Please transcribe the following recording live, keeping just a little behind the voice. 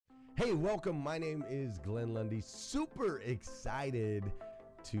Hey, welcome. My name is Glenn Lundy. Super excited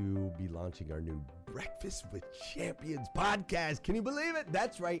to be launching our new Breakfast with Champions podcast. Can you believe it?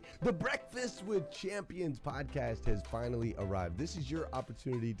 That's right. The Breakfast with Champions podcast has finally arrived. This is your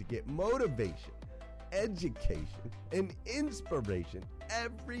opportunity to get motivation, education, and inspiration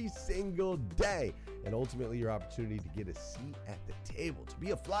every single day. And ultimately, your opportunity to get a seat at the table, to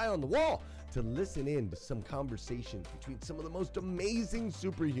be a fly on the wall, to listen in to some conversations between some of the most amazing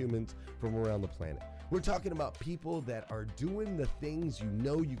superhumans from around the planet. We're talking about people that are doing the things you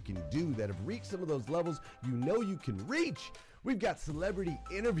know you can do, that have reached some of those levels you know you can reach. We've got celebrity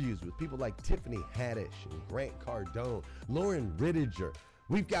interviews with people like Tiffany Haddish and Grant Cardone, Lauren Rittiger.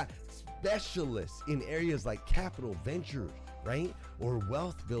 We've got specialists in areas like capital ventures, right? Or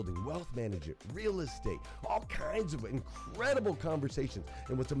wealth building, wealth management, real estate, all kinds of incredible conversations.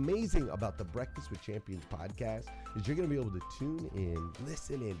 And what's amazing about the Breakfast with Champions podcast is you're going to be able to tune in,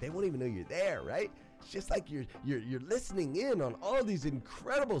 listen in. They won't even know you're there, right? It's just like you're listening in on all these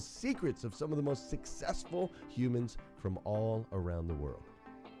incredible secrets of some of the most successful humans from all around the world.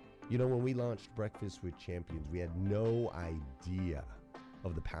 You know, when we launched Breakfast with Champions, we had no idea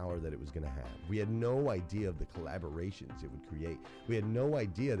of the power that it was going to have. We had no idea of the collaborations it would create. We had no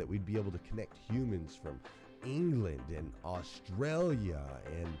idea that we'd be able to connect humans from England and Australia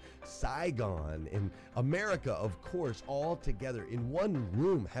and Saigon and America, of course, all together in one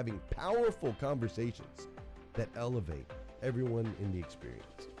room having powerful conversations that elevate everyone in the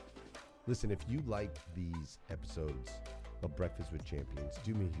experience. Listen, if you like these episodes of Breakfast with Champions,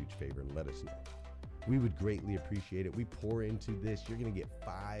 do me a huge favor and let us know. We would greatly appreciate it. We pour into this. You're going to get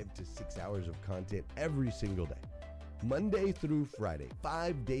 5 to 6 hours of content every single day, Monday through Friday,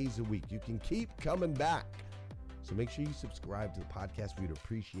 5 days a week. You can keep coming back. So make sure you subscribe to the podcast. We'd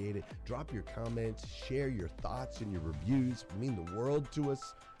appreciate it. Drop your comments, share your thoughts and your reviews. It would mean the world to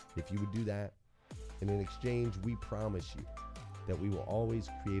us if you would do that. And in exchange, we promise you that we will always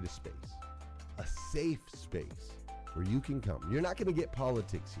create a space, a safe space where you can come. You're not going to get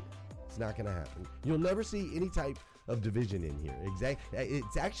politics here. It's not going to happen. You'll never see any type of division in here.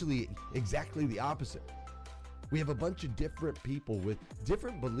 It's actually exactly the opposite. We have a bunch of different people with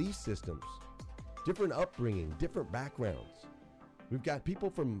different belief systems, different upbringing, different backgrounds. We've got people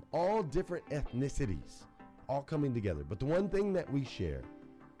from all different ethnicities all coming together. But the one thing that we share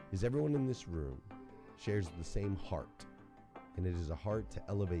is everyone in this room shares the same heart. And it is a heart to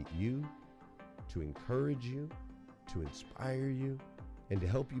elevate you, to encourage you, to inspire you, and to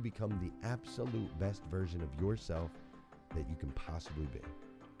help you become the absolute best version of yourself that you can possibly be.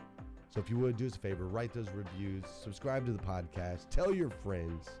 So if you would, do us a favor, write those reviews, subscribe to the podcast, tell your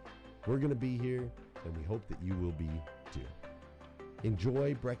friends. We're going to be here, and we hope that you will be too.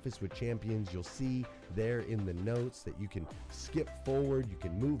 Enjoy Breakfast with Champions. You'll see there in the notes that you can skip forward, you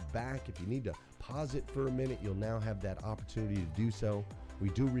can move back. If you need to pause it for a minute, you'll now have that opportunity to do so. We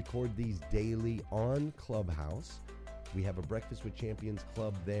do record these daily on Clubhouse. We have a Breakfast with Champions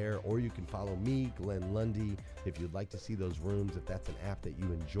club there, or you can follow me, Glenn Lundy, if you'd like to see those rooms. If that's an app that you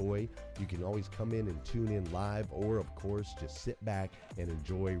enjoy, you can always come in and tune in live, or of course, just sit back and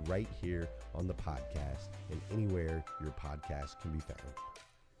enjoy right here on the podcast and anywhere your podcast can be found.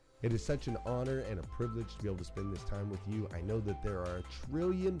 It is such an honor and a privilege to be able to spend this time with you. I know that there are a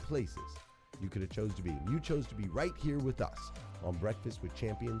trillion places you could have chose to be. You chose to be right here with us on Breakfast with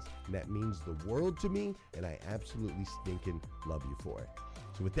Champions, and that means the world to me, and I absolutely stinking love you for it.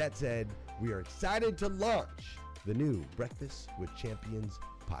 So with that said, we are excited to launch the new Breakfast with Champions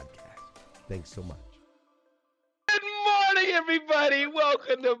podcast. Thanks so much. Good morning, everybody.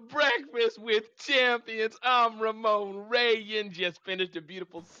 Welcome to Breakfast with Champions. I'm Ramon Rayan. Just finished a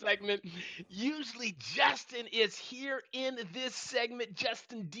beautiful segment. Usually, Justin is here in this segment.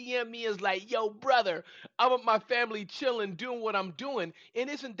 Justin DM me is like, yo, brother, I'm with my family chilling, doing what I'm doing. And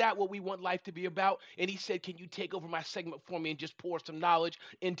isn't that what we want life to be about? And he said, can you take over my segment for me and just pour some knowledge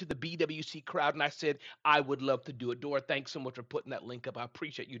into the BWC crowd? And I said, I would love to do it. Dora, thanks so much for putting that link up. I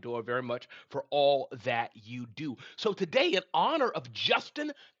appreciate you, Dora, very much for all that you do. So today, in honor of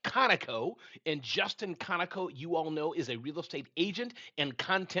Justin Conoco, and Justin Conoco, you all know, is a real estate agent and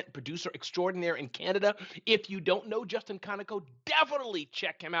content producer extraordinaire in Canada. If you don't know Justin Conoco, definitely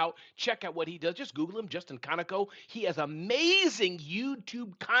check him out. Check out what he does. Just Google him, Justin Conoco. He has amazing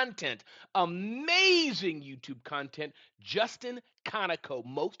YouTube content. Amazing YouTube content. Justin Conoco.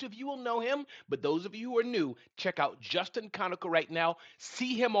 Most of you will know him, but those of you who are new, check out Justin Conoco right now.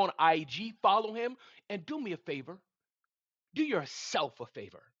 See him on IG, follow him, and do me a favor. Do yourself a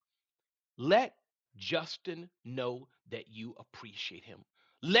favor. Let Justin know that you appreciate him.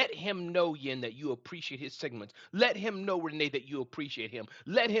 Let him know, Yin, that you appreciate his segments. Let him know, Renee, that you appreciate him.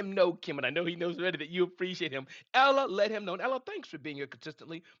 Let him know, Kim, and I know he knows already that you appreciate him. Ella, let him know. And Ella, thanks for being here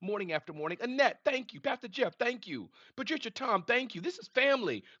consistently, morning after morning. Annette, thank you. Pastor Jeff, thank you. Patricia, Tom, thank you. This is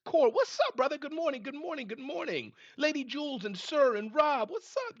family. Core, what's up, brother? Good morning, good morning, good morning. Lady Jules and Sir and Rob,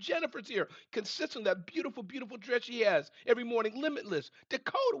 what's up? Jennifer's here. Consistent, that beautiful, beautiful dress she has every morning. Limitless.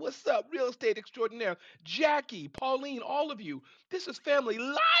 Dakota, what's up? Real estate extraordinaire. Jackie, Pauline, all of you. This is family.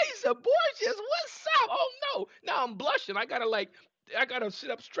 Liza Borges, what's up? Oh no, now I'm blushing. I gotta sit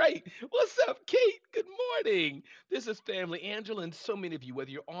up straight. What's up, Kate? Good morning. This is family. Angela and so many of you,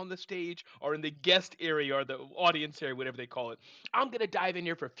 whether you're on the stage or in the guest area or the audience area, whatever they call it. I'm gonna dive in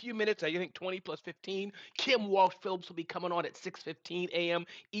here for a few minutes. I think 20 plus 15. Kim Walsh Phillips will be coming on at 6:15 a.m.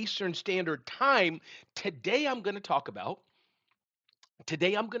 Eastern Standard Time. Today I'm gonna talk about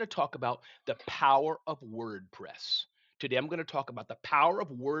Today, I'm going to talk about the power of WordPress. Today, I'm going to talk about the power of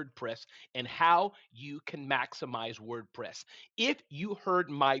WordPress and how you can maximize WordPress. If you heard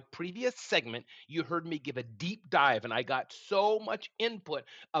my previous segment, you heard me give a deep dive, and I got so much input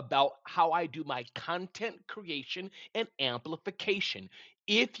about how I do my content creation and amplification.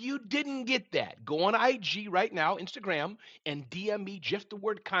 If you didn't get that, go on IG right now, Instagram, and DM me just the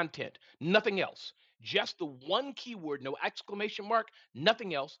word content, nothing else. Just the one keyword, no exclamation mark,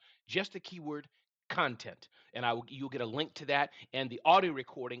 nothing else, just the keyword content. And you'll get a link to that and the audio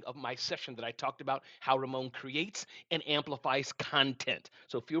recording of my session that I talked about how Ramon creates and amplifies content.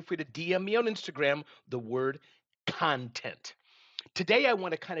 So feel free to DM me on Instagram the word content. Today, I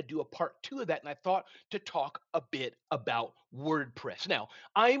want to kind of do a part two of that, and I thought to talk a bit about WordPress. Now,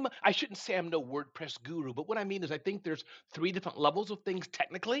 I shouldn't say I'm no WordPress guru, but what I mean is I think there's three different levels of things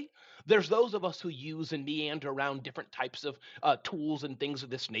technically. There's those of us who use and meander around different types of tools and things of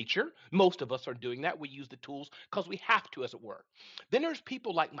this nature. Most of us are doing that. We use the tools because we have to, as it were. Then there's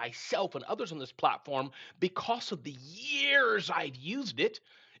people like myself and others on this platform, because of the years I've used it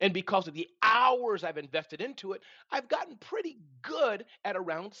and because of the hours I've invested into it, I've gotten pretty good at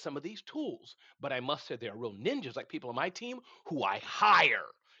around some of these tools. But I must say there are real ninjas like people on my team who I hire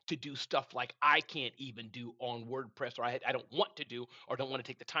to do stuff like I can't even do on WordPress, or I don't want to do or don't want to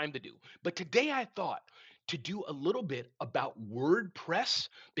take the time to do. But today I thought to do a little bit about WordPress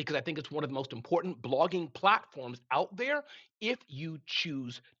because I think it's one of the most important blogging platforms out there if you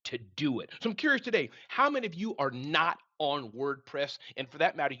choose to do it. So I'm curious today, how many of you are not on WordPress? And for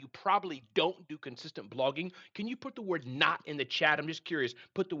that matter, you probably don't do consistent blogging. Can you put the word not in the chat? I'm just curious.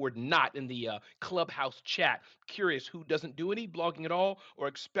 Put the word not in the Clubhouse chat. Curious who doesn't do any blogging at all, or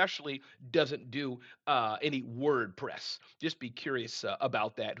especially doesn't do any WordPress. Just be curious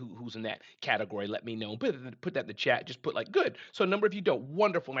about that. Who's in that category? Let me know. Put that in the chat. Just put like good. So a number of you don't.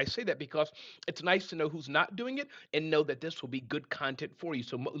 Wonderful. And I say that because it's nice to know who's not doing it and know that this will be good content for you.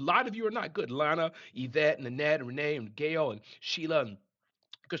 So a lot of you are not good. Lana, Yvette, and Annette, and Renee, and Gail, and Sheila, and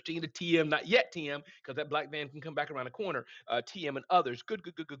Christina, TM, not yet TM, because that black van can come back around the corner, TM and others. Good,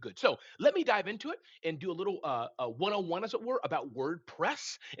 good, good, good, good. So let me dive into it and do a little 101, as it were, about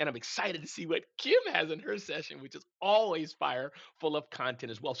WordPress. And I'm excited to see what Kim has in her session, which is always fire, full of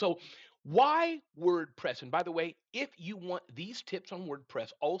content as well. So why WordPress? And by the way, if you want these tips on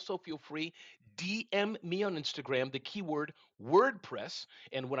WordPress, also feel free, DM me on Instagram, the keyword WordPress.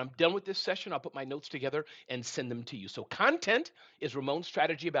 And when I'm done with this session, I'll put my notes together and send them to you. So content is Ramon's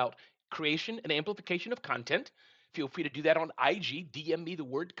strategy about creation and amplification of content. Feel free to do that on IG. DM me the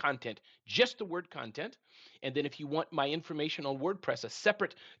word content, just the word content. And then if you want my information on WordPress, a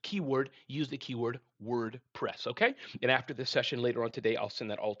separate keyword, use the keyword WordPress, okay? And after this session later on today, I'll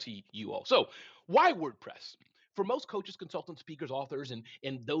send that all to you all. So why WordPress? For most coaches, consultants, speakers, authors, and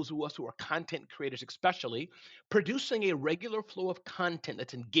those of us who are content creators especially, producing a regular flow of content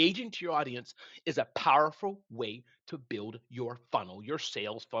that's engaging to your audience is a powerful way to build your funnel, your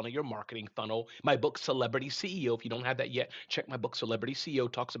sales funnel, your marketing funnel. My book, Celebrity CEO, if you don't have that yet, check my book, Celebrity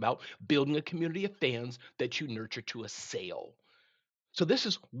CEO, talks about building a community of fans that you nurture to a sale. So this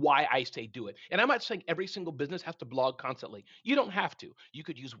is why I say do it. And I'm not saying every single business has to blog constantly. You don't have to. You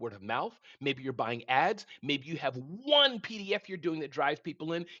could use word of mouth. Maybe you're buying ads. Maybe you have one PDF you're doing that drives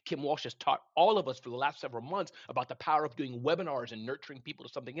people in. Kim Walsh has taught all of us for the last several months about the power of doing webinars and nurturing people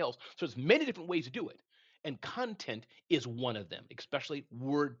to something else. So there's many different ways to do it. And content is one of them, especially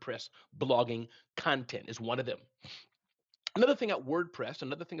WordPress blogging content is one of them. Another thing at WordPress,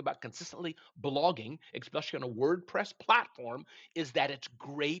 another thing about consistently blogging, especially on a WordPress platform, is that it's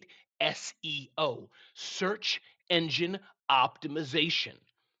great SEO, search engine optimization.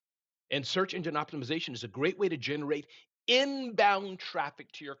 And search engine optimization is a great way to generate inbound traffic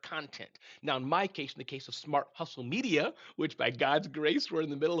to your content. Now, in my case, in the case of Smart Hustle Media, which by God's grace, we're in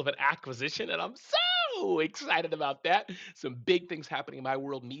the middle of an acquisition, and I'm so excited about that. Some big things happening in my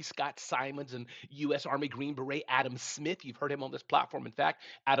world. Me, Scott Simons, and U.S. Army Green Beret Adam Smith. You've heard him on this platform. In fact,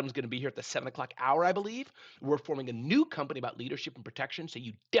 Adam's going to be here at the 7 o'clock hour, I believe. We're forming a new company about leadership and protection, so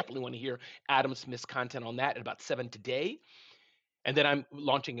you definitely want to hear Adam Smith's content on that at about 7 today. And then I'm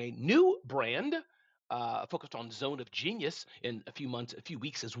launching a new brand focused on Zone of Genius in a few months, a few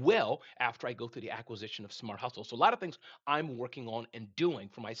weeks as well, after I go through the acquisition of Smart Hustle. So a lot of things I'm working on and doing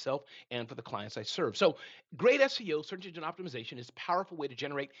for myself and for the clients I serve. So great SEO, search engine optimization, is a powerful way to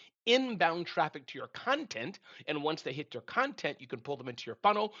generate inbound traffic to your content. And once they hit your content, you can pull them into your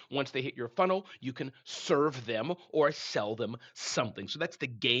funnel. Once they hit your funnel, you can serve them or sell them something. So that's the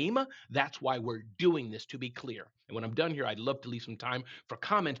game. That's why we're doing this, to be clear. And when I'm done here, I'd love to leave some time for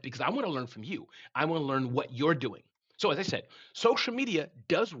comments because I want to learn from you. I want to learn what you're doing. So as I said, social media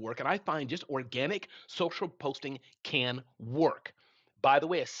does work, and I find just organic social posting can work. By the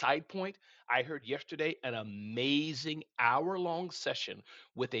way, a side point, I heard yesterday an amazing hour-long session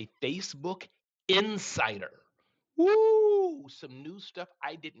with a Facebook insider. Woo! Some new stuff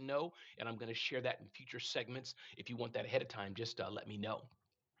I didn't know, and I'm going to share that in future segments. If you want that ahead of time, just let me know.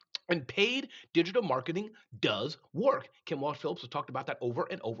 And paid digital marketing does work. Kim Walsh Phillips has talked about that over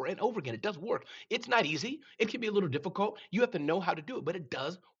and over and over again. It does work. It's not easy. It can be a little difficult. You have to know how to do it, but it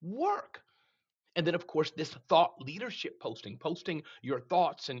does work. And then, of course, this thought leadership posting your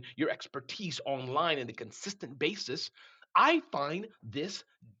thoughts and your expertise online on a consistent basis, I find this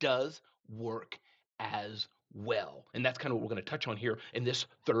does work as well. And that's kind of what we're going to touch on here in this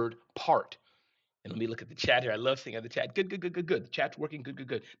third part. And let me look at the chat here. I love seeing the chat. Good, good, good, good, good. The chat's working. Good, good,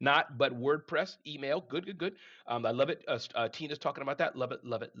 good. Not but WordPress, email. Good, good, good. I love it. Tina's talking about that. Love it,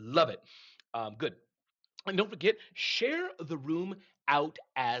 love it, love it. Good. And don't forget, share the room out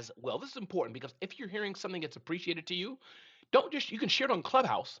as well. This is important because if you're hearing something that's appreciated to you, don't just, you can share it on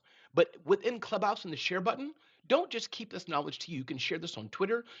Clubhouse, but within Clubhouse and the share button, don't just keep this knowledge to you. You can share this on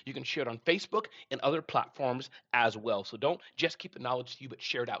Twitter, you can share it on Facebook and other platforms as well. So don't just keep the knowledge to you, but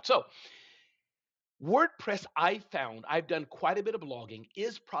share it out. So WordPress, I found, I've done quite a bit of blogging,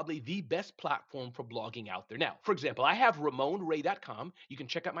 is probably the best platform for blogging out there. Now, for example, I have RamonRay.com. You can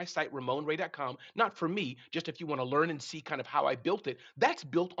check out my site, RamonRay.com. Not for me, just if you want to learn and see kind of how I built it. That's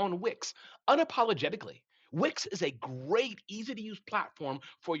built on Wix, unapologetically. Wix is a great, easy to use platform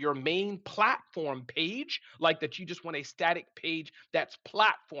for your main platform page, like that you just want a static page that's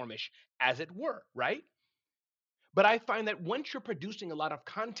platformish, as it were, right? But I find that once you're producing a lot of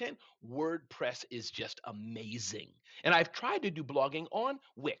content, WordPress is just amazing. And I've tried to do blogging on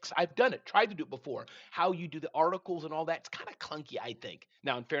Wix. I've done it, tried to do it before. How you do the articles and all that, it's kind of clunky, I think.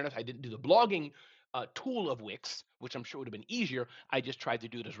 Now, in fairness, I didn't do the blogging tool of Wix, which I'm sure would have been easier. I just tried to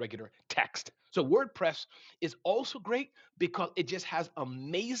do it as regular text. So WordPress is also great because it just has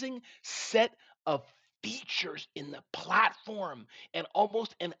amazing set of features in the platform and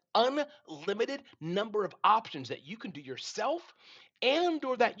almost an unlimited number of options that you can do yourself and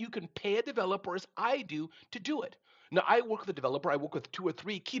or that you can pay a developer as I do to do it. Now, I work with a developer. I work with 2 or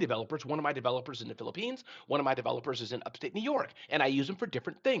 3 key developers. One of my developers is in the Philippines. One of my developers is in upstate New York, and I use them for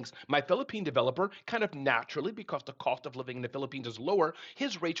different things. My Philippine developer, kind of naturally, because the cost of living in the Philippines is lower,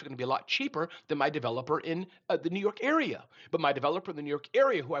 his rates are going to be a lot cheaper than my developer in the New York area. But my developer in the New York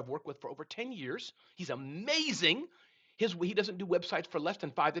area, who I've worked with for over 10 years, he's amazing. He doesn't do websites for less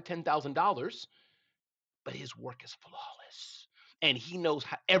than $5,000 to $10,000, but his work is flawless. And he knows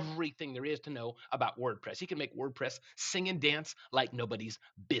everything there is to know about WordPress. He can make WordPress sing and dance like nobody's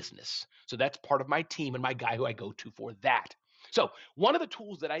business. So that's part of my team and my guy who I go to for that. So one of the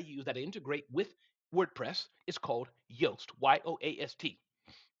tools that I use that I integrate with WordPress is called Yoast, Yoast.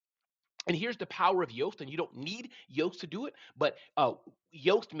 And here's the power of Yoast, and you don't need Yoast to do it, but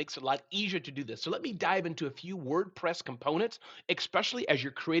Yoast makes it a lot easier to do this. So let me dive into a few WordPress components, especially as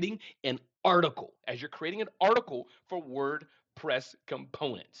you're creating an article, for WordPress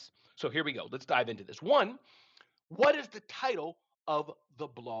components. So here we go. Let's dive into this. One, what is the title of the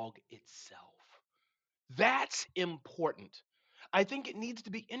blog itself? That's important. I think it needs to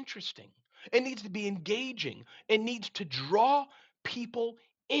be interesting. It needs to be engaging. It needs to draw people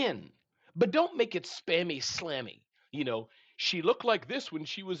in. But don't make it spammy slammy. You know, she looked like this when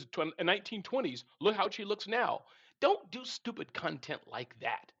she was in 1920s. Look how she looks now. Don't do stupid content like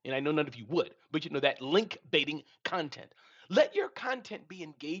that. And I know none of you would, but that link baiting content. Let your content be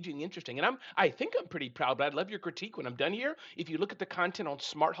engaging, interesting. And I think I'm pretty proud, but I'd love your critique when I'm done here. If you look at the content on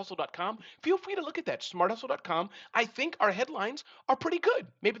smarthustle.com, feel free to look at that, smarthustle.com. I think our headlines are pretty good.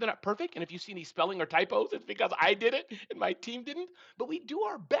 Maybe they're not perfect. And if you see any spelling or typos, it's because I did it and my team didn't. But we do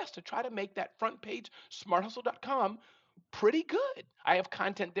our best to try to make that front page, smarthustle.com, pretty good. I have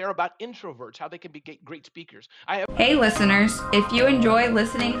content there about introverts, how they can be great speakers. Hey listeners, if you enjoy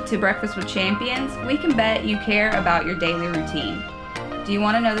listening to Breakfast with Champions, we can bet you care about your daily routine. Do you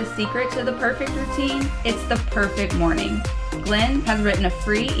want to know the secret to the perfect routine? It's the perfect morning. Glenn has written a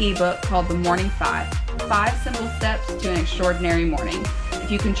free ebook called The Morning 5, 5 simple steps to an extraordinary morning.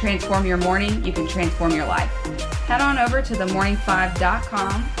 If you can transform your morning, you can transform your life. Head on over to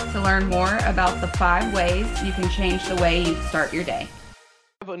themorning5.com to learn more about the 5 ways you can change the way you start your day.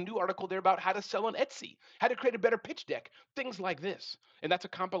 I have a new article there about how to sell on Etsy, how to create a better pitch deck, things like this. And that's a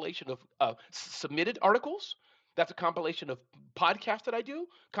compilation of submitted articles. That's a compilation of podcasts that I do,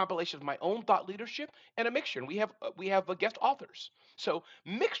 compilation of my own thought leadership, and a mixture. And we have guest authors. So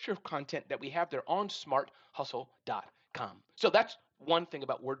mixture of content that we have there on smarthustle.com. So that's one thing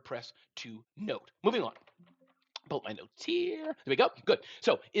about WordPress to note. Moving on. Pull my notes here. There we go. Good.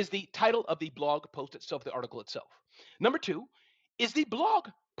 So is the title of the blog post itself, the article itself. Number 2 is the blog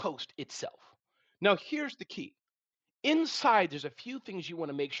post itself. Now here's the key. Inside, there's a few things you want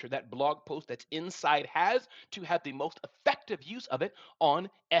to make sure that blog post that's inside has to have the most effective use of it on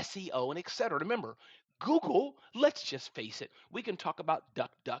SEO and etc. Remember, Google, let's just face it, we can talk about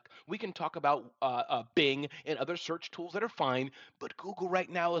DuckDuck, we can talk about Bing and other search tools that are fine, but Google right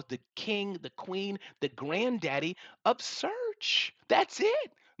now is the king, the queen, the granddaddy of search. That's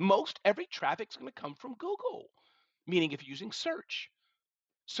it. Most every traffic's going to come from Google, meaning if you're using search.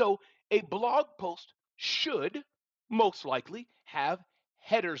 So a blog post should most likely have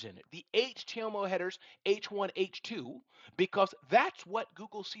headers in it, the HTML headers, H1, H2, because that's what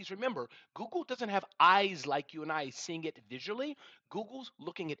Google sees. Remember, Google doesn't have eyes like you and I seeing it visually. Google's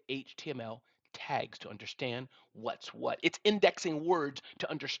looking at HTML tags to understand what's what. It's indexing words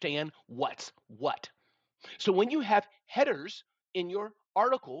to understand what's what. So when you have headers in your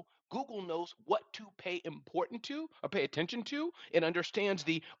article, Google knows what to pay important to or pay attention to and understands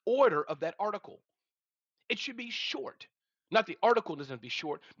the order of that article. It should be short. Not the article doesn't be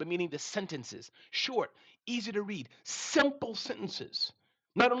short, but meaning the sentences. Short, easy to read, simple sentences.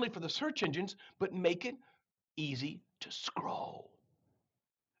 Not only for the search engines, but make it easy to scroll.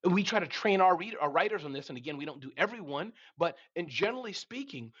 We try to train our writers on this, and again, we don't do everyone, but in generally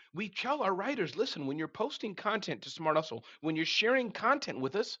speaking, we tell our writers, listen, when you're posting content to Smart Hustle, when you're sharing content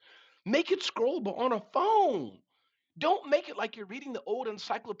with us, make it scrollable on a phone. Don't make it like you're reading the old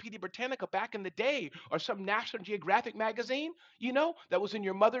Encyclopedia Britannica back in the day or some National Geographic magazine, that was in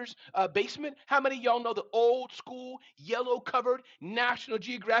your mother's basement. How many of y'all know the old school yellow covered National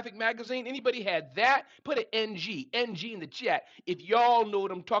Geographic magazine? Anybody had that? Put an NG in the chat if y'all know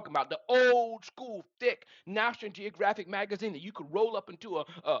what I'm talking about. The old school thick National Geographic magazine that you could roll up into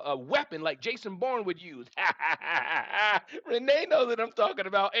a weapon like Jason Bourne would use. Renee knows what I'm talking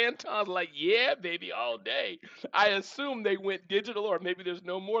about. Anton's like, yeah, baby, all day. I assume they went digital, or maybe there's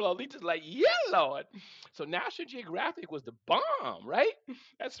no more. Lolita's like, yeah, Lord. So National Geographic was the bomb, right?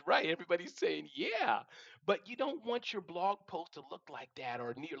 That's right. Everybody's saying, yeah. But you don't want your blog post to look like that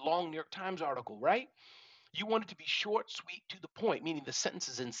or a long New York Times article, right? You want it to be short, sweet, to the point, meaning the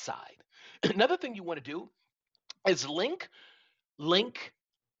sentences inside. Another thing you want to do is link.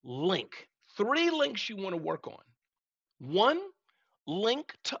 3 links you want to work on. 1,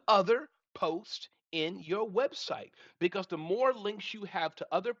 link to other posts in your website, because the more links you have to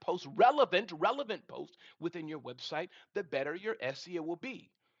other posts, relevant posts within your website, the better your SEO will be.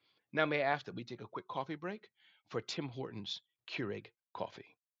 Now, may I ask that we take a quick coffee break for Tim Hortons Keurig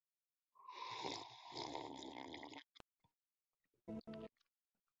coffee.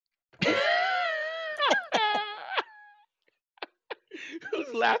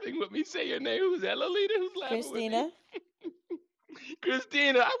 Who's laughing with me? Say your name. Who's that, Lolita? Who's laughing Christina. with me?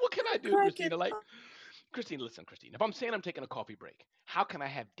 Christina. What can I do, Christina? Christina, listen, Christina. If I'm saying I'm taking a coffee break, how can I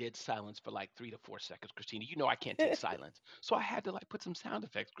have dead silence for like 3 to 4 seconds, Christina? You know I can't take silence. So I had to put some sound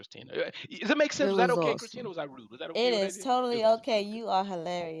effects, Christina. Does that make sense? Was that okay, awesome. Christina? Was I rude? Was that okay? It is totally okay. You are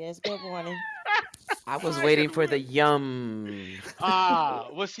hilarious. Good morning. I was waiting for the yum.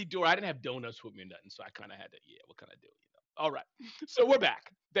 Well, see, Dora, I didn't have donuts with me or nothing, so I kind of had to, what can I do? All right. So we're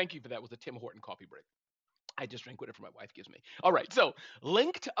back. Thank you for that. It was a Tim Horton coffee break. I just drank whatever my wife gives me. All right. So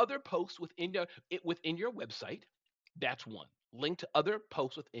link to other posts within your website. That's 1. Link to other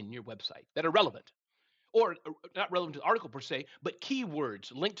posts within your website that are relevant. or not relevant to the article per se, but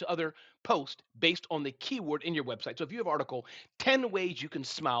keywords linked to other posts based on the keyword in your website. So if you have an article, 10 ways you can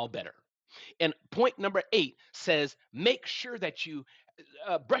smile better. And point number 8 says, make sure that you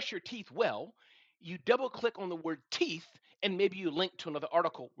brush your teeth well. You double click on the word teeth, and maybe you link to another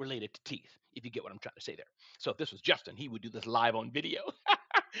article related to teeth, if you get what I'm trying to say there. So if this was Justin, he would do this live on video.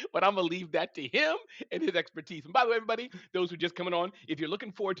 But I'm going to leave that to him and his expertise. And by the way, everybody, those who are just coming on, if you're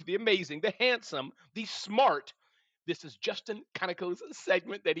looking forward to the amazing, the handsome, the smart, this is Justin Kaneko's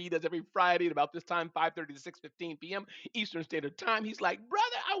segment that he does every Friday at about this time, 5:30 to 6:15 p.m. Eastern Standard Time. He's like,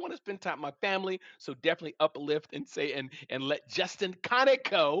 brother, I want to spend time with my family. So definitely uplift and say and let Justin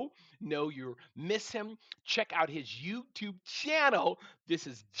Kaneko know you miss him. Check out his YouTube channel. This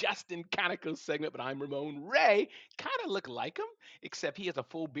is Justin Kaneko's segment, but I'm Ramon Ray. Kind of look like him, except he has a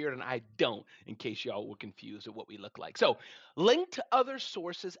full beard and I don't, in case y'all were confused at what we look like. So link to other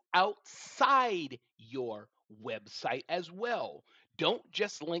sources outside your website as well. Don't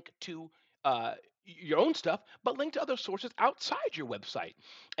just link to your own stuff, but link to other sources outside your website.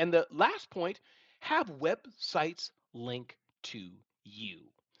 And the last point, have websites link to you.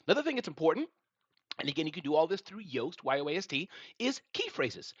 Another thing that's important, and again, you can do all this through Yoast, Y-O-A-S-T, is key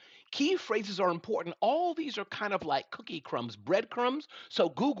phrases. Key phrases are important. All these are kind of like cookie crumbs, breadcrumbs. So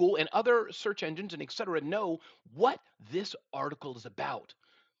Google and other search engines and et cetera know what this article is about.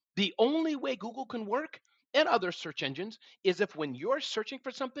 The only way Google can work and other search engines is if when you're searching for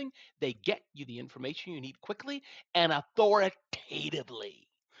something, they get you the information you need quickly and authoritatively.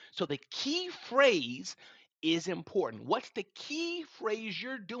 So the key phrase is important. What's the key phrase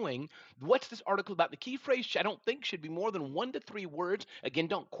you're doing? What's this article about? The key phrase I don't think should be more than 1 to 3 words. Again,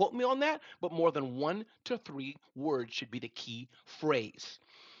 don't quote me on that, but more than 1 to 3 words should be the key phrase.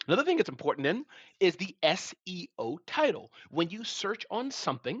 Another thing that's important then is the SEO title. When you search on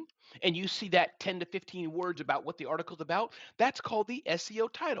something and you see that 10 to 15 words about what the article's about, that's called the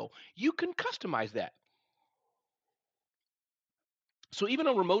SEO title. You can customize that. So even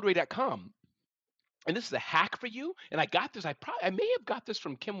on remoteray.com, and this is a hack for you, and I got this, I may have got this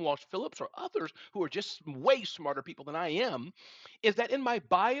from Kim Walsh Phillips or others who are just way smarter people than I am, is that in my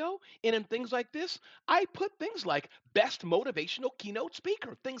bio and in things like this, I put things like best motivational keynote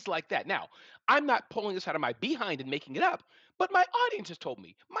speaker, things like that. Now, I'm not pulling this out of my behind and making it up, but my audience has told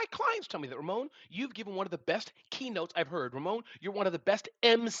me, my clients tell me that, Ramon, you've given one of the best keynotes I've heard. Ramon, you're one of the best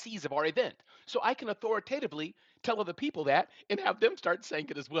MCs of our event. So I can authoritatively tell other people that and have them start saying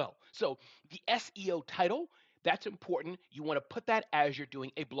it as well. So the SEO title, that's important. You want to put that as you're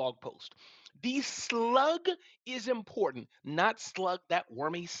doing a blog post. The slug is important, not slug, that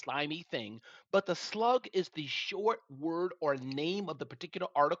wormy, slimy thing, but the slug is the short word or name of the particular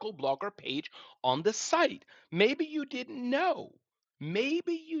article, blog, or page on the site. Maybe you didn't know.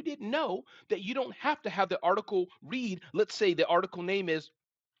 Maybe you didn't know that you don't have to have the article read. Let's say the article name is,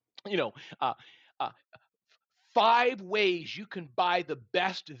 you know, uh, uh, 5 ways you can buy the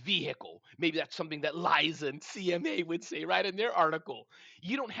best vehicle. Maybe that's something that Liza and CMA would say right in their article.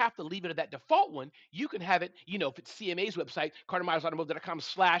 You don't have to leave it at that default one. You can have it, if it's CMA's website,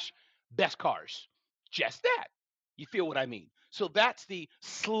 cartermyersautomotive.com/best cars. Just that. You feel what I mean? So that's the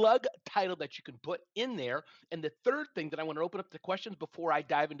slug title that you can put in there. And the third thing that I want to open up the questions before I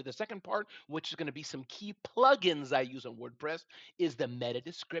dive into the second part, which is going to be some key plugins I use on WordPress, is the meta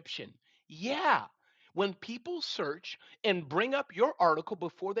description. Yeah. When people search and bring up your article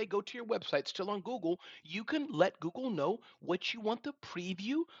before they go to your website, still on Google, you can let Google know what you want the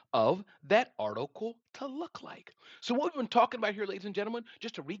preview of that article to look like. So what we've been talking about here, ladies and gentlemen,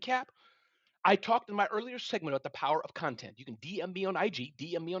 just to recap, I talked in my earlier segment about the power of content. You can DM me on IG,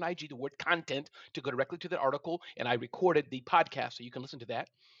 the word content, to go directly to the article, and I recorded the podcast so you can listen to that.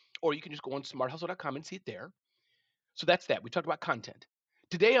 Or you can just go on smarthustle.com and see it there. So that's that. We talked about content.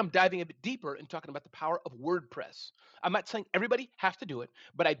 Today, I'm diving a bit deeper and talking about the power of WordPress. I'm not saying everybody has to do it,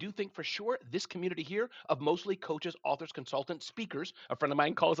 but I do think for sure this community here of mostly coaches, authors, consultants, speakers, a friend of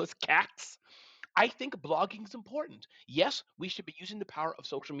mine calls us cats, I think blogging is important. Yes, we should be using the power of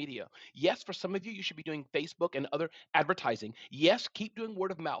social media. Yes, for some of you, you should be doing Facebook and other advertising. Yes, keep doing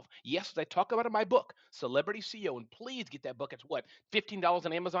word of mouth. Yes, as I talk about in my book, Celebrity CEO, and please get that book. It's what, $15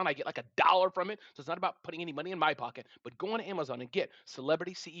 on Amazon? I get like $1 from it. So it's not about putting any money in my pocket, but go on Amazon and get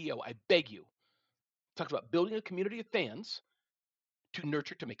Celebrity CEO. I beg you. It talks about building a community of fans to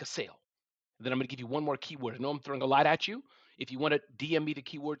nurture to make a sale. And then I'm going to give you one more keyword. I know I'm throwing a lot at you. If you want to DM me the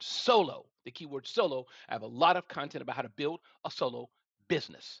keyword solo, I have a lot of content about how to build a solo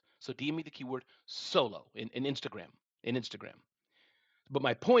business. So DM me the keyword solo in Instagram. But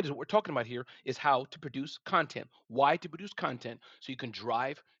my point is what we're talking about here is how to produce content. Why to produce content so you can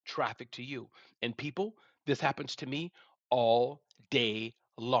drive traffic to you. And people, this happens to me all day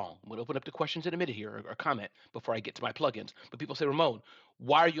long. I'm going to open up the questions in a minute here or comment before I get to my plugins. But people say, Ramon,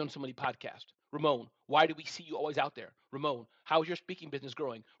 why are you on so many podcasts? Ramon, why do we see you always out there? Ramon, how is your speaking business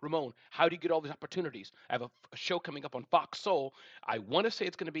growing? Ramon, how do you get all these opportunities? I have a show coming up on Fox Soul. I want to say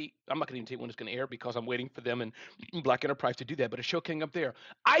it's going to be, I'm not going to even tell you when it's going to air because I'm waiting for them and Black Enterprise to do that, but a show coming up there.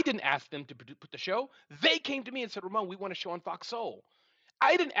 I didn't ask them to put the show. They came to me and said, Ramon, we want a show on Fox Soul.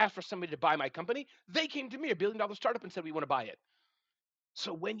 I didn't ask for somebody to buy my company. They came to me, $1 billion startup, and said, we want to buy it.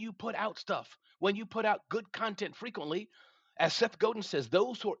 So when you put out stuff, when you put out good content frequently, as Seth Godin says,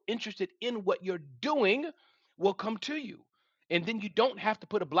 those who are interested in what you're doing will come to you. And then you don't have to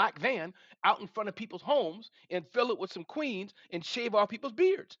put a black van out in front of people's homes and fill it with some queens and shave off people's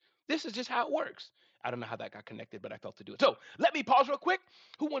beards. This is just how it works. I don't know how that got connected, but I felt to do it. So let me pause real quick.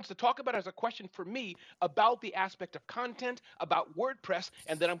 Who wants to talk about it as a question for me about the aspect of content, about WordPress,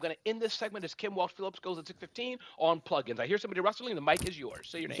 and then I'm going to end this segment as Kim Walsh Phillips goes at 6:15 on plugins. I hear somebody rustling. The mic is yours.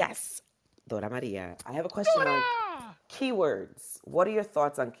 Say your name. Yes. Dora Maria. I have a question on keywords. What are your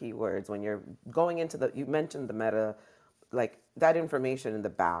thoughts on keywords when you're going into you mentioned the meta, like that information in the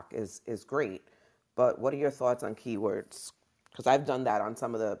back is great, but what are your thoughts on keywords? Because I've done that on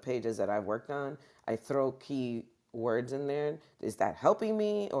some of the pages that I've worked on. I throw keywords in there. Is that helping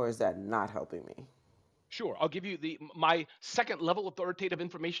me or is that not helping me? Sure. I'll give you my second level authoritative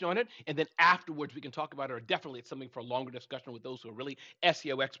information on it, and then afterwards we can talk about it, or definitely it's something for a longer discussion with those who are really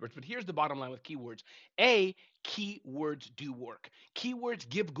SEO experts. But here's the bottom line with keywords. Keywords do work. Keywords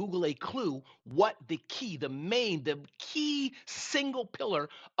give Google a clue what the key single pillar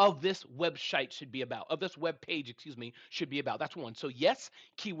of this website should be about, of this web page, should be about. That's one. So yes,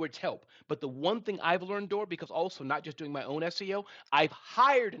 keywords help. But the one thing I've learned, Dora, because also not just doing my own SEO, I've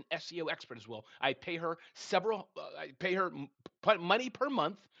hired an SEO expert as well. I pay her money per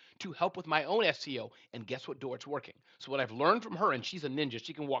month to help with my own SEO. And guess what, Dora? It's working. So what I've learned from her, and she's a ninja,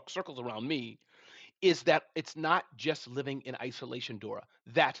 she can walk circles around me, is that it's not just living in isolation, Dora.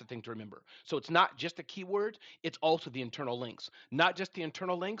 That's the thing to remember. So it's not just the keyword, it's also the internal links. Not just the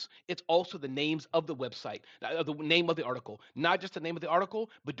internal links, it's also the names of the website, the name of the article. Not just the name of the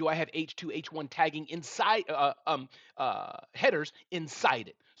article, but do I have H2, H1 tagging inside, headers inside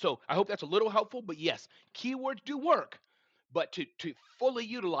it? So I hope that's a little helpful, but yes, keywords do work. But to fully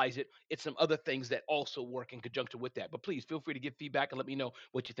utilize it, it's some other things that also work in conjunction with that. But please feel free to give feedback and let me know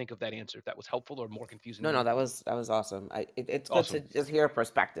what you think of that answer, if that was helpful or more confusing. No, that was awesome. It's awesome. Good to just hear a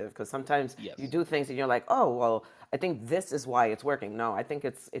perspective, because sometimes you do things and you're like, oh, well, I think this is why it's working. No, I think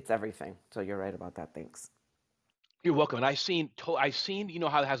it's everything. So you're right about that. Thanks. You're welcome. And I've seen, you know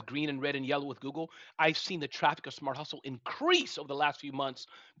how it has green and red and yellow with Google. I've seen the traffic of Smart Hustle increase over the last few months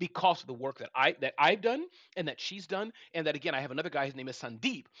because of the work that I've done and that she's done. And that, again, I have another guy, his name is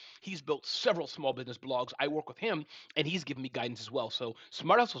Sandeep. He's built several small business blogs. I work with him and he's given me guidance as well. So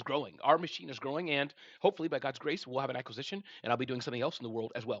Smart Hustle is growing. Our machine is growing. And hopefully, by God's grace, we'll have an acquisition and I'll be doing something else in the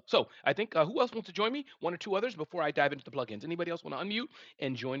world as well. So I think who else wants to join me? One or two others before I dive into the plugins. Anybody else want to unmute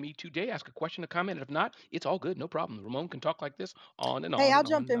and join me today? Ask a question, a comment. And if not, it's all good. No problem. Ramon can talk like this on and on. Hey, I'll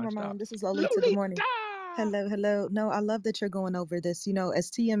jump in, Ramon. This is Lolita. Good morning. Hello. No, I love that you're going over this. You know, as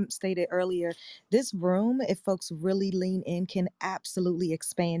TM stated earlier, this room, if folks really lean in, can absolutely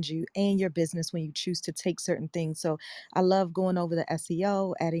expand you and your business when you choose to take certain things. So I love going over the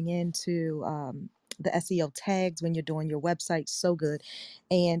SEO, adding into the SEO tags when you're doing your website. So good.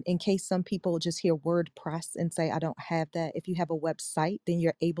 And in case some people just hear WordPress and say, I don't have that. If you have a website, then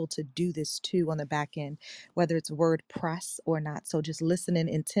you're able to do this too on the back end, whether it's WordPress or not. So just listen in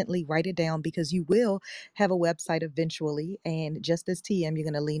intently, write it down, because you will have a website eventually. And just as TM, you're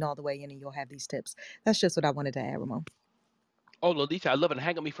going to lean all the way in and you'll have these tips. That's just what I wanted to add, Ramon. Oh, Lolita, I love it.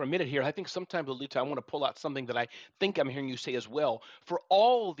 Hang on me for a minute here. I think sometimes, Lolita, I want to pull out something that I think I'm hearing you say as well. For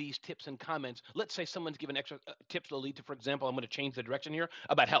all these tips and comments, let's say someone's given extra tips, Lolita, for example, I'm going to change the direction here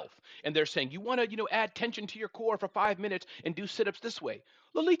about health. And they're saying, you want to, add tension to your core for 5 minutes and do sit-ups this way.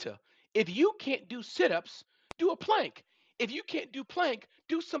 Lolita, if you can't do sit-ups, do a plank. If you can't do plank,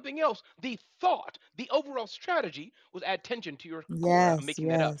 do something else. The thought, the overall strategy was add tension to your core. I'm making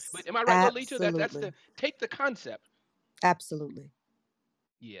that up. But am I right, Lolita? That's take the concept. Absolutely.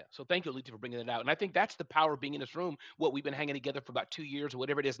 Yeah. So thank you, Lolita, for bringing it out. And I think that's the power of being in this room. What we've been hanging together for about 2 years or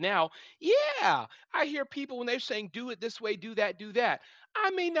whatever it is now. Yeah. I hear people when they're saying, do it this way, do that, do that.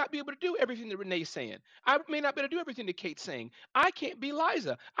 I may not be able to do everything that Renee's saying. I may not be able to do everything that Kate's saying. I can't be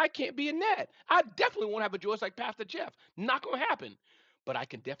Liza. I can't be Annette. I definitely won't have a voice like Pastor Jeff. Not going to happen. but I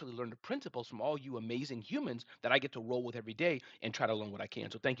can definitely learn the principles from all you amazing humans that I get to roll with every day and try to learn what I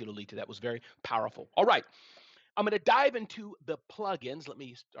can. So thank you, Lolita. That was very powerful. All right. I'm going to dive into the plugins. Let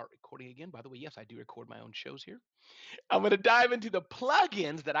me start recording again. By the way, yes, I do record my own shows here. I'm going to dive into the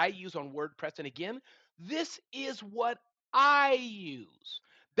plugins that I use on WordPress. And again, this is what I use.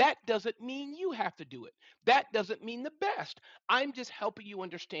 That doesn't mean you have to do it. That doesn't mean the best. I'm just helping you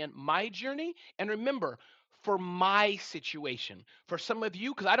understand my journey. And remember, for my situation, for some of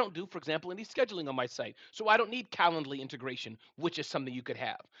you, because I don't do, for example, any scheduling on my site. So I don't need Calendly integration, which is something you could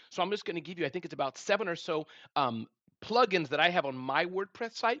have. So I'm just going to give you, I think it's about 7 or so um, plugins that I have on my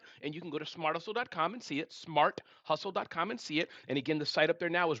WordPress site, and you can go to smarthustle.com and see it, smarthustle.com and see it. And again, the site up there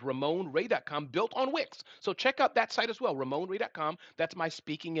now is ramonray.com, built on Wix. So check out that site as well, ramonray.com. That's my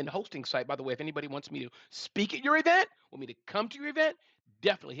speaking and hosting site. By the way, if anybody wants me to speak at your event, want me to come to your event,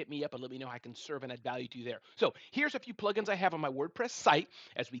 definitely hit me up and let me know how I can serve and add value to you there. So here's a few plugins I have on my WordPress site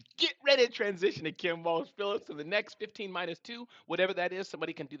as we get ready to transition to Kim Walsh-Phillips to the next 15 minus 2, whatever that is.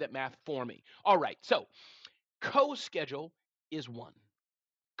 Somebody can do that math for me. All right, so CoSchedule is one.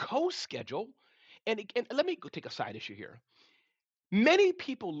 CoSchedule, and let me go take a side issue here. Many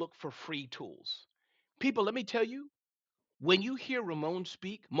people look for free tools. People, let me tell you, when you hear Ramon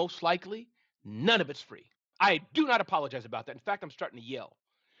speak, most likely, none of it's free. I do not apologize about that. In fact, I'm starting to yell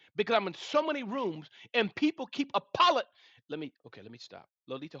because I'm in so many rooms and people keep Let me stop.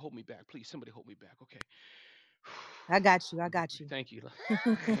 Lolita, hold me back. Please, somebody hold me back. Okay. I got you. I got you. Thank you.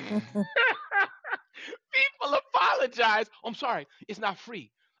 People apologize. Oh, I'm sorry. It's not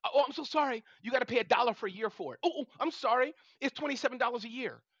free. Oh, I'm so sorry. You got to pay $1 for a year for it. Oh, I'm sorry. It's $27 a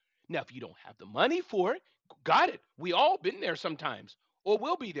year. Now, if you don't have the money for it, got it. We all been there sometimes, or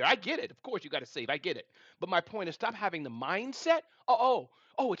will be there. I get it. Of course, you got to save. I get it. But my point is, stop having the mindset.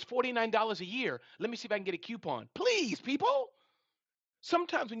 It's $49 a year. Let me see if I can get a coupon. Please, people.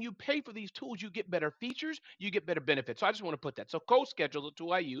 Sometimes when you pay for these tools, you get better features, you get better benefits. So I just want to put that. So CoSchedule, the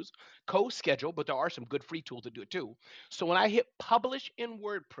tool I use, CoSchedule, but there are some good free tools that do it too. So when I hit publish in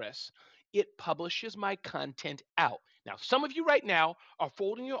WordPress, it publishes my content out. Now, some of you right now are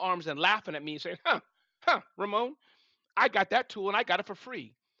folding your arms and laughing at me and saying, Ramon, I got that tool and I got it for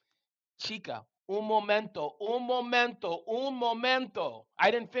free. Chica, un momento, un momento, un momento. I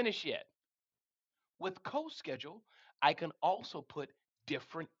didn't finish yet. With CoSchedule, I can also put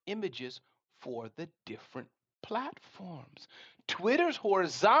different images for the different platforms. Twitter's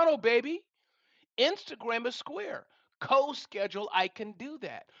horizontal, baby. Instagram is square. CoSchedule, I can do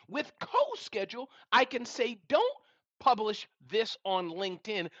that. With CoSchedule, I can say, don't publish this on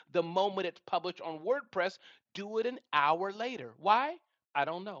LinkedIn the moment it's published on WordPress. Do it an hour later. Why? I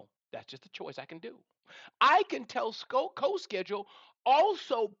don't know. That's just a choice I can do. I can tell CoSchedule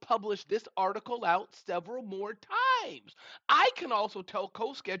also publish this article out several more times. I can also tell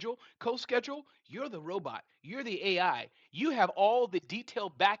CoSchedule, you're the robot, you're the AI. You have all the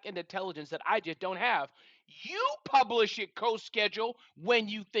detailed back-end intelligence that I just don't have. You publish it, CoSchedule, when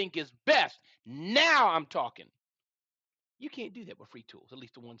you think is best. Now I'm talking. You can't do that with free tools, at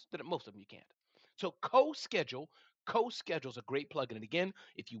least the ones that most of them you can't. So CoSchedule is a great plugin. And again,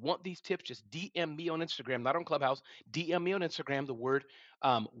 if you want these tips, just DM me on Instagram, not on Clubhouse. DM me on Instagram, the word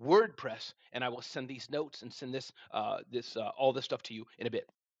WordPress, and I will send these notes and send all this stuff to you in a bit.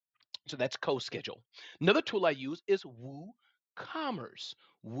 So that's CoSchedule. Another tool I use is WooCommerce.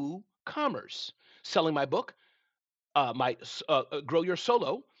 WooCommerce. Selling my book, my Grow Your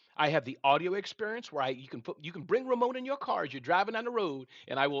Solo. I have the audio experience where you can bring Ramon in your car as you're driving down the road,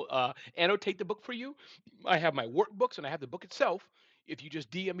 and I will annotate the book for you. I have my workbooks and I have the book itself. If you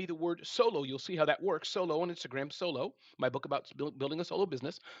just DM me the word solo, you'll see how that works. Solo on Instagram, solo, my book about building a solo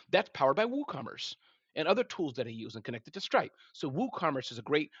business. That's powered by WooCommerce and other tools that I use and connected to Stripe. So WooCommerce is a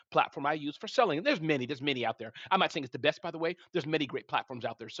great platform I use for selling. And there's many out there. I'm not saying it's the best, by the way. There's many great platforms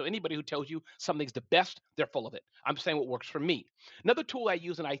out there. So anybody who tells you something's the best, they're full of it. I'm saying what works for me. Another tool I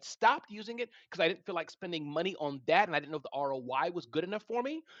use, and I stopped using it because I didn't feel like spending money on that, and I didn't know if the ROI was good enough for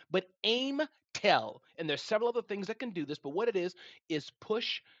me, but Aimtel. And there's several other things that can do this, but what it is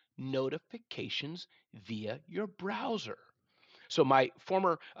push notifications via your browser. So my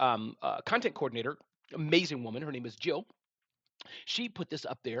former content coordinator, amazing woman, her name is Jill, she put this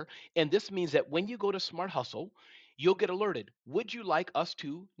up there, and this means that when you go to Smart Hustle, you'll get alerted. Would you like us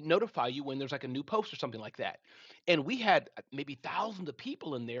to notify you when there's like a new post or something like that? And we had maybe thousands of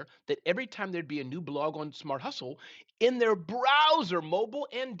people in there that every time there'd be a new blog on Smart Hustle, in their browser, mobile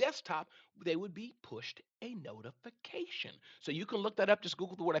and desktop, they would be pushed a notification. So you can look that up. Just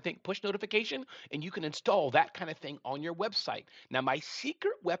Google the word, I think, push notification, and you can install that kind of thing on your website. Now, my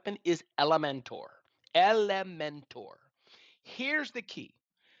secret weapon is Elementor. Elementor. Here's the key.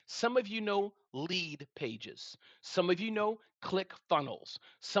 Some of you know lead pages. Some of you know click funnels.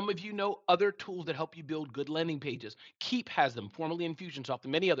 Some of you know other tools that help you build good landing pages. Keep has them, formerly Infusionsoft,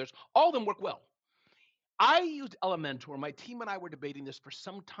 and many others. All of them work well. I used Elementor. My team and I were debating this for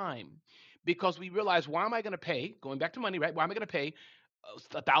some time because we realized, why am I going to pay, going back to money, right? Why am I going to pay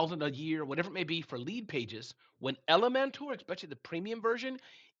 $1,000 a year, whatever it may be, for lead pages when Elementor, especially the premium version,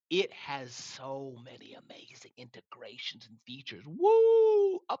 it has so many amazing integrations and features.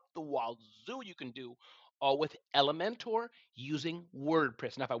 Woo! Up the wazoo you can do all with Elementor using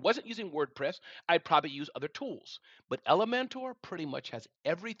WordPress. Now, if I wasn't using WordPress, I'd probably use other tools. But Elementor pretty much has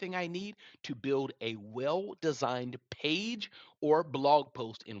everything I need to build a well-designed page or blog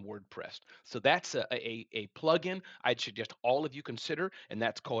post in WordPress. So that's a plugin I'd suggest all of you consider, and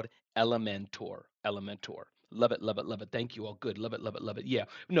that's called Elementor. Elementor. Love it, love it, love it. Thank you all. Good. Love it, love it, love it. Yeah.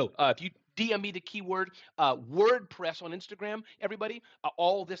 No, if you DM me the keyword WordPress on Instagram, everybody,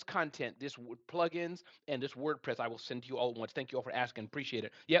 all this content, this plugins and this WordPress, I will send to you all at once. Thank you all for asking. Appreciate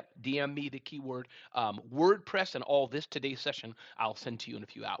it. Yep. DM me the keyword WordPress and all this today's session, I'll send to you in a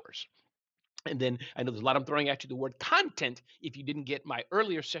few hours. And then I know there's a lot I'm throwing at you the word content. If you didn't get my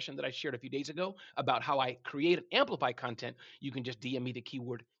earlier session that I shared a few days ago about how I create and amplify content, you can just DM me the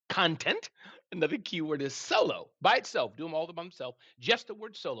keyword content. Another keyword is solo by itself. Do them all by themselves. Just the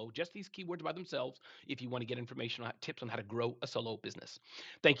word solo, just these keywords by themselves. If you want to get information on tips on how to grow a solo business.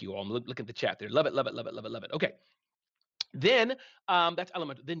 Thank you all. I'm looking at the chat there. Love it, love it, love it, love it, love it. Okay. Then that's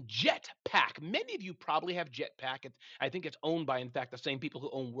Elementor. Then Jetpack. Many of you probably have Jetpack. I think it's owned by, in fact, the same people who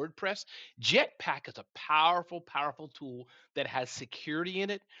own WordPress. Jetpack is a powerful, powerful tool that has security in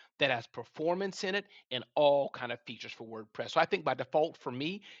it, that has performance in it, and all kind of features for WordPress. So I think by default for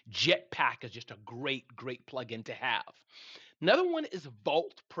me, Jetpack is just a great, great plugin to have. Another one is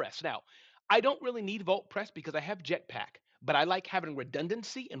VaultPress. Now, I don't really need VaultPress because I have Jetpack, but I like having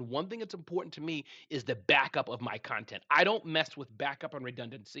redundancy. And one thing that's important to me is the backup of my content. I don't mess with backup and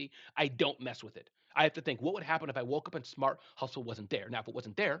redundancy. I don't mess with it. I have to think, what would happen if I woke up and Smart Hustle wasn't there? Now, if it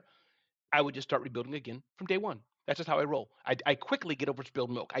wasn't there, I would just start rebuilding again from day one. That's just how I roll. I quickly get over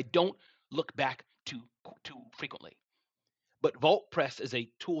spilled milk. I don't look back too frequently. But VaultPress is a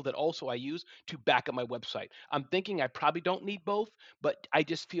tool that also I use to back up my website. I'm thinking I probably don't need both, but I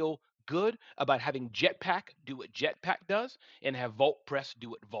just feel good about having Jetpack do what Jetpack does and have VaultPress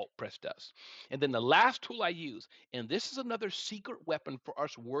do what VaultPress does. And then the last tool I use, and this is another secret weapon for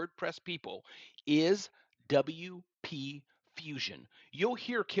us WordPress people, is WP Fusion. You'll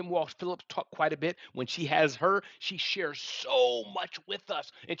hear Kim Walsh Phillips talk quite a bit when she shares so much with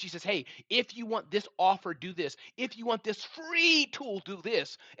us. And she says, hey, if you want this offer, do this. If you want this free tool, do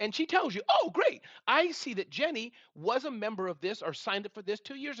this. And she tells you, oh, great. I see that Jenny was a member of this or signed up for this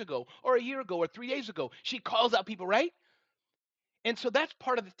 2 years ago or a year ago or 3 days ago. She calls out people, right? And so that's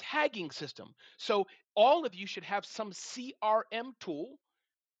part of the tagging system. So all of you should have some CRM tool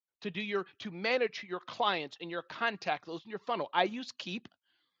to manage your clients and your contact those in your funnel. I use Keep,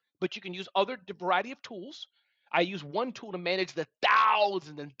 but you can use other variety of tools. I use one tool to manage the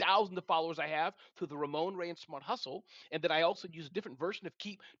thousands and thousands of followers I have through the Ramon Ray and Smart Hustle. And then I also use a different version of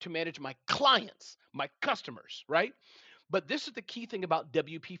Keep to manage my clients, my customers, right? But this is the key thing about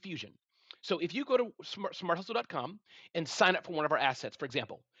WP Fusion. So if you go to smarthustle.com and sign up for one of our assets, for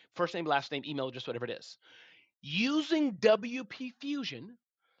example, first name, last name, email address, whatever it is, using WP Fusion,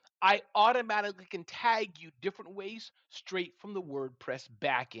 I automatically can tag you different ways straight from the WordPress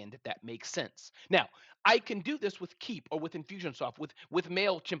backend, if that makes sense. Now, I can do this with Keep or with Infusionsoft, with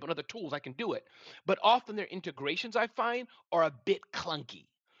MailChimp and other tools, I can do it. But often their integrations, I find, are a bit clunky.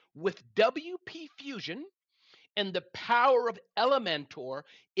 With WP Fusion and the power of Elementor,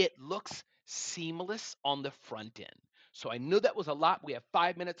 it looks seamless on the front end. So I knew that was a lot. We have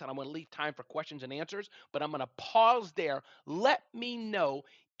 5 minutes and I'm going to leave time for questions and answers, but I'm going to pause there. Let me know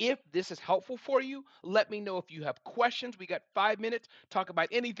if this is helpful for you. Let me know if you have questions. We got 5 minutes. Talk about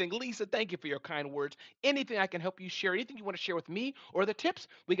anything. Lisa, thank you for your kind words. Anything I can help you share, anything you want to share with me or the tips.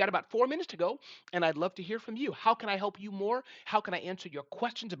 We got about 4 minutes to go, and I'd love to hear from you. How can I help you more? How can I answer your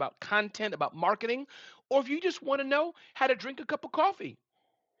questions about content, about marketing? Or if you just want to know how to drink a cup of coffee,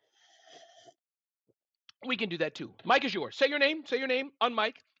 we can do that too. Mic is yours. Say your name on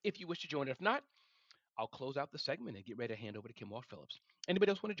mic if you wish to join. If not, I'll close out the segment and get ready to hand over to Kim Walsh Phillips. Anybody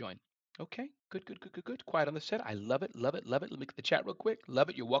else want to join? Okay, good. Quiet on the set. I love it. Let me look at the chat real quick. Love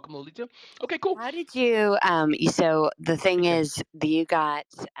it. You're welcome, Lolita. Okay, cool. How did you, so the thing is, you got,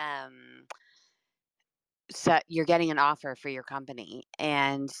 so you're getting an offer for your company.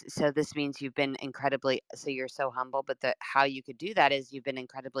 And so this means you've been so you're so humble, but how you could do that is you've been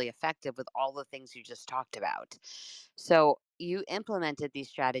incredibly effective with all the things you just talked about. So you implemented these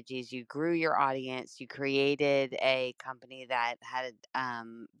strategies, you grew your audience, you created a company that had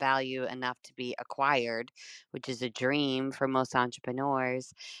value enough to be acquired, which is a dream for most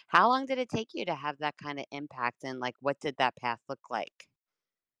entrepreneurs. How long did it take you to have that kind of impact, and like what did that path look like?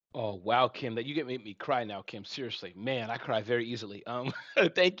 Oh wow, Kim, that you get make me cry now, Kim. Seriously, man, I cry very easily.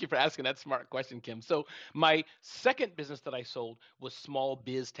 Thank you for asking that smart question, Kim. So my second business that I sold was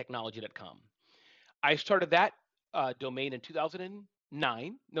smallbiztechnology.com. I started that domain in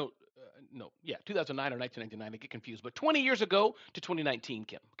 2009. No, yeah, 2009 or 1999. I get confused. But 20 years ago to 2019,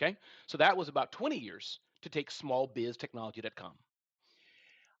 Kim. Okay, so that was about 20 years to take smallbiztechnology.com.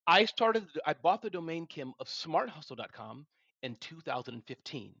 I bought the domain, Kim, of smarthustle.com in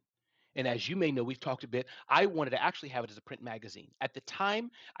 2015. And as you may know, we've talked a bit. I wanted to actually have it as a print magazine. At the time,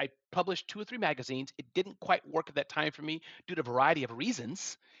 I published 2 or 3 magazines. It didn't quite work at that time for me due to a variety of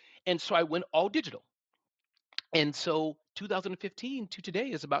reasons. And so I went all digital. And so 2015 to today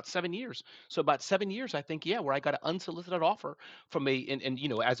is about 7 years. So about 7 years, I think, yeah, where I got an unsolicited offer from and you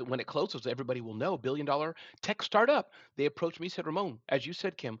know, when it closes, everybody will know, $1 billion tech startup. They approached me, said, Ramon, as you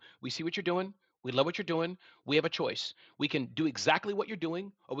said, Kim, we see what you're doing. We love what you're doing. We have a choice. We can do exactly what you're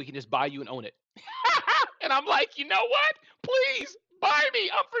doing, or we can just buy you and own it. And I'm like, you know what? Please buy me.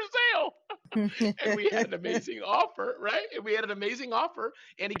 I'm for sale. And we had an amazing offer, right? And we had an amazing offer.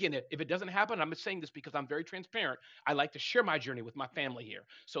 And again, if it doesn't happen, I'm saying this because I'm very transparent. I like to share my journey with my family here.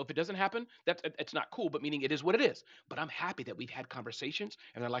 So if it doesn't happen, it's not cool, but meaning it is what it is. But I'm happy that we've had conversations,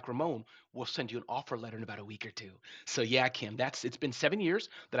 and they're like, Ramon, we'll send you an offer letter in about a week or 2. So yeah, Kim, it's been 7 years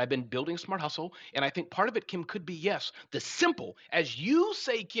that I've been building Smart Hustle. And I think part of it, Kim, could be, yes, the simple, as you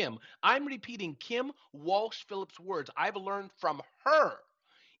say, Kim, I'm repeating Kim Walsh Phillips' words. I've learned from her.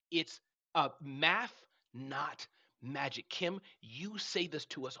 It's math, not magic. Kim, you say this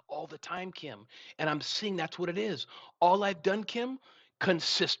to us all the time, Kim, and I'm seeing that's what it is. All I've done, Kim,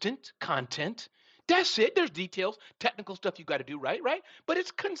 consistent content. That's it. There's details, technical stuff you got to do, right? But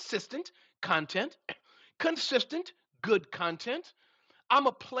it's consistent content, consistent, good content. I'm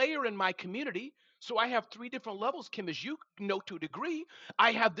a player in my community. So I have 3 different levels, Kim, as you know to a degree.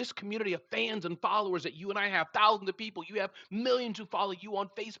 I have this community of fans and followers that you and I have, thousands of people. You have millions who follow you on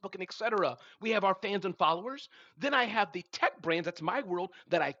Facebook and etc. We have our fans and followers. Then I have the tech brands, that's my world,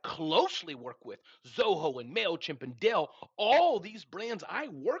 that I closely work with. Zoho and MailChimp and Dell, all these brands I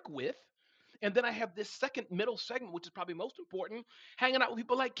work with. And then I have this second middle segment, which is probably most important, hanging out with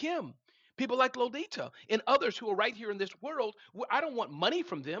people like Kim. People like Lolita and others who are right here in this world. I don't want money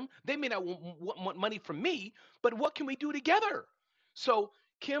from them. They may not want money from me, but what can we do together? So,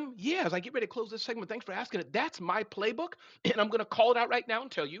 Kim, yeah, as I get ready to close this segment, thanks for asking it. That's my playbook, and I'm going to call it out right now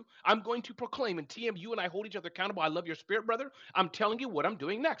and tell you. I'm going to proclaim, and TM, you and I hold each other accountable. I love your spirit, brother. I'm telling you what I'm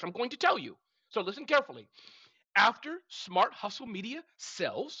doing next. I'm going to tell you. So listen carefully. After Smart Hustle Media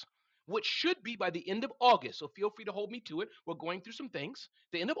sells, which should be by the end of August. So feel free to hold me to it. We're going through some things.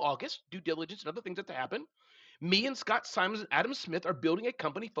 The end of August, due diligence and other things that have to happen. Me and Scott Simons and Adam Smith are building a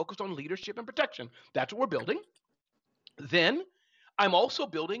company focused on leadership and protection. That's what we're building. Then I'm also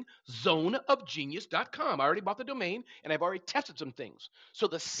building zoneofgenius.com. I already bought the domain, and I've already tested some things. So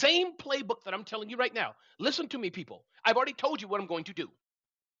the same playbook that I'm telling you right now, listen to me, people. I've already told you what I'm going to do.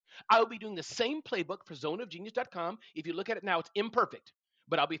 I will be doing the same playbook for zoneofgenius.com. If you look at it now, it's imperfect.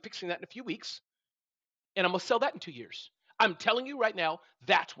 But I'll be fixing that in a few weeks, and I'm going to sell that in 2 years. I'm telling you right now,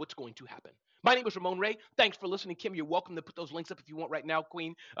 that's what's going to happen. My name is Ramon Ray. Thanks for listening, Kim. You're welcome to put those links up if you want right now,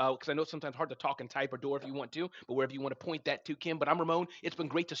 Queen, because I know it's sometimes hard to talk and type or door if you want to, but wherever you want to point that to, Kim. But I'm Ramon. It's been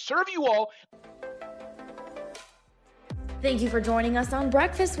great to serve you all. Thank you for joining us on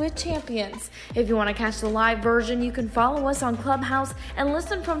Breakfast with Champions. If you want to catch the live version, you can follow us on Clubhouse and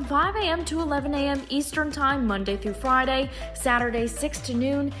listen from 5 a.m. to 11 a.m. Eastern Time, Monday through Friday, Saturdays 6 to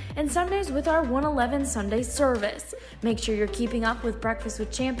noon, and Sundays with our 111 Sunday service. Make sure you're keeping up with Breakfast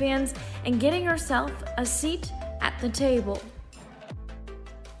with Champions and getting yourself a seat at the table.